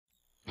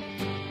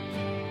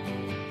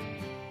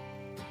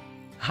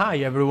Hi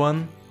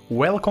everyone,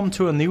 welcome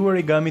to a new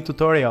origami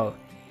tutorial.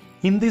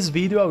 In this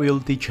video I will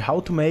teach how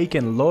to make a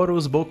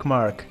Lotus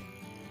bookmark.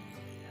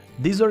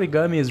 This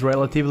origami is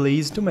relatively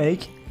easy to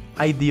make,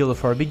 ideal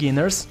for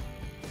beginners.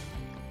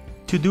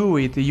 To do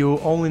it you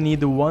only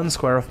need one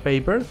square of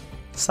paper,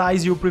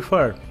 size you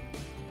prefer.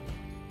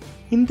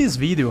 In this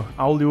video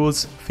I'll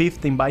use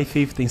 15 by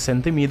 15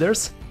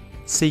 centimeters,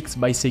 6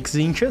 by 6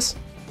 inches,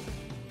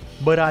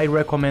 but I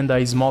recommend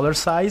a smaller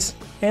size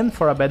and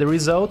for a better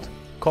result,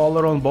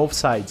 color on both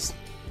sides.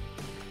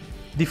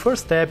 The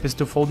first step is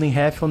to fold in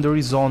half on the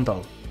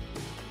horizontal.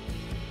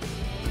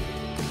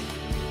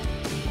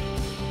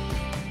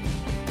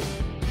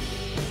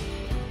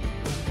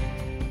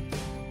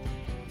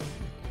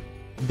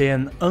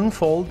 Then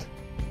unfold,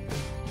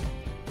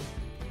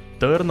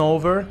 turn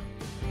over,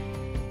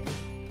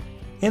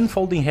 and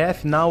fold in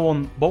half now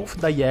on both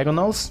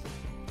diagonals,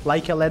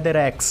 like a letter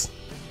X.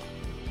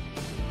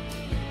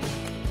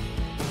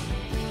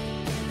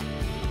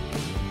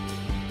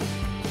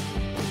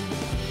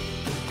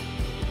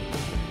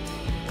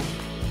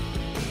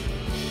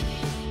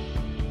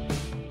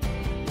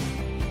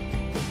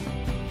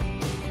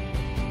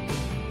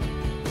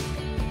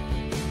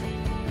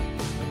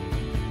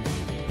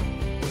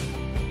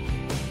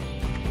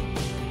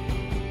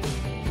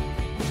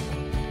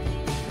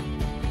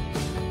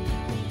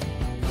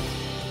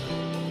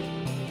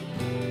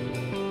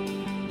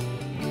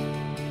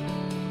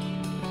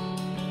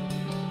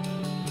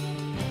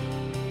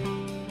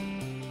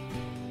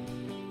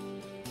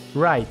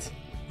 Right,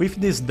 with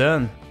this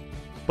done,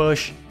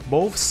 push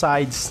both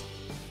sides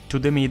to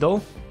the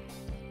middle,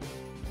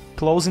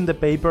 closing the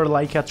paper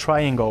like a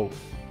triangle.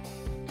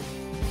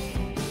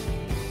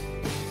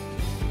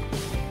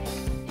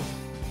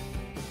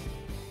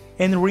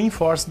 And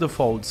reinforce the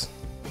folds.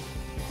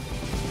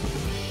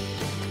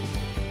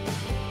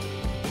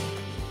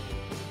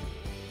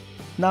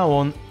 Now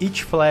on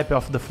each flap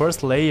of the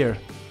first layer,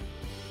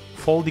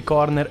 fold the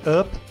corner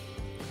up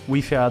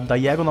with a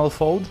diagonal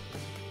fold.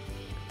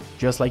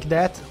 Just like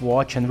that,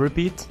 watch and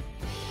repeat.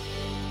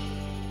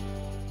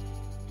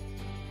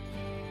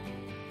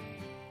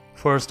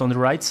 First on the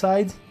right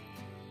side.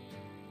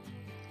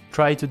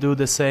 Try to do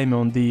the same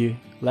on the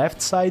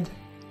left side.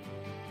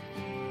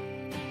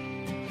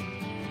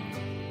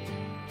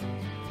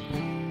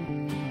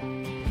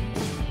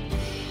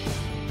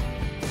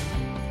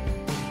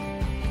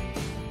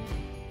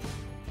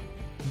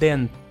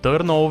 Then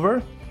turn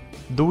over,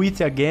 do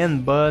it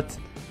again, but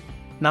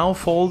now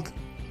fold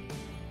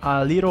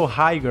a little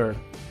higher,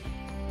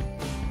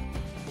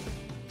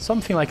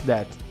 something like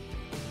that.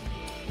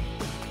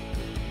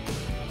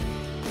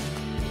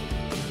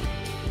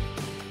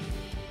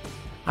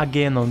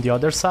 Again on the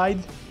other side.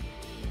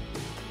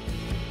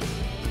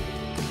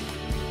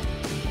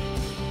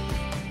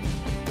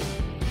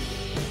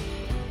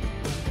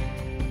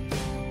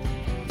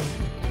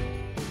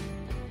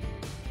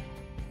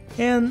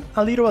 And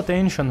a little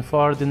attention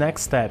for the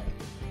next step.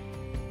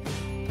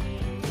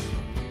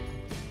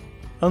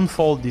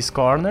 Unfold these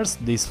corners,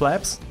 these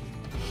flaps,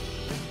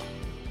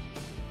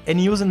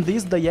 and using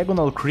these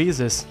diagonal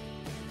creases,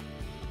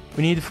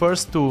 we need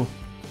first to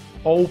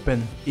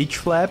open each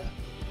flap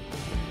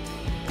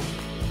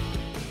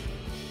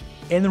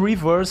and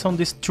reverse on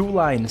these two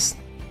lines.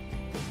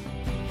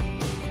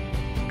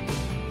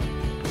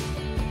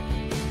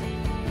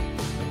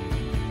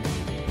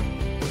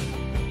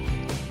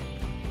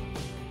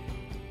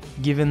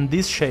 Given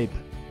this shape.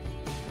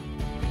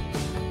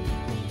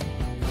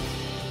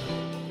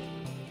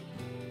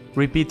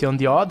 Repeat on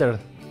the other,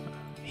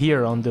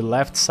 here on the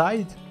left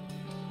side.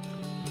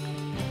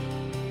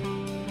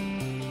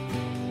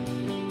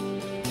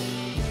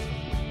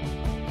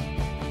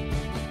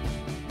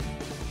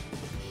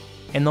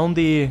 And on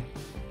the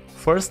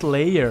first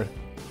layer,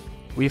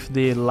 with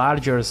the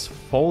larger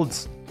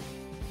folds,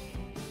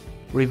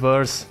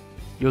 reverse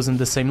using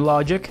the same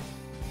logic.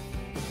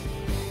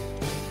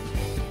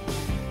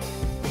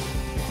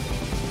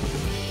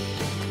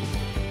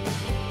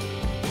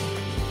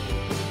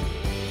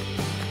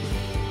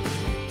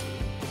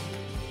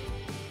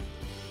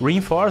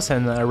 Reinforce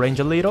and arrange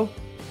a little.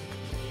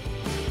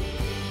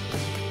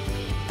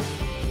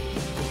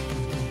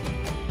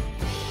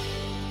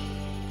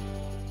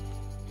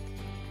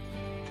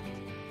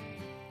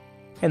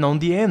 And on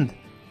the end,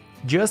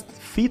 just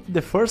fit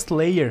the first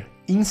layer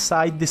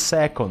inside the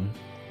second.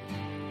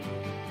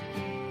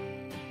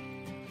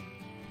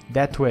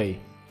 That way.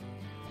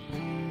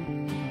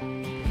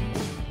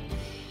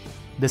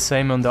 The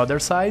same on the other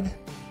side.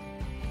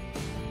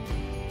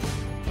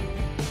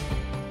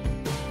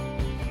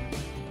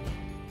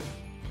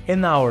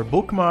 And our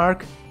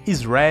bookmark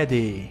is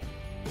ready!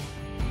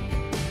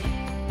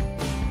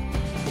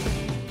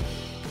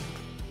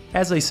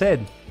 As I said,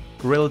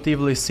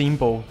 relatively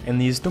simple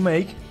and easy to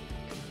make.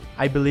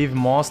 I believe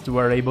most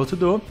were able to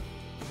do.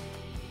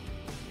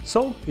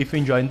 So, if you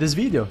enjoyed this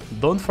video,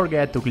 don't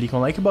forget to click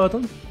on like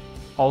button,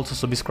 also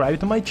subscribe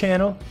to my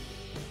channel,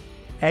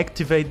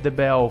 activate the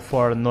bell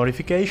for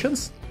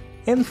notifications,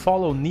 and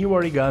follow new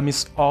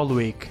origamis all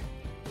week.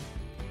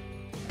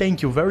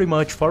 Thank you very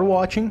much for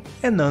watching,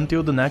 and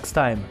until the next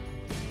time.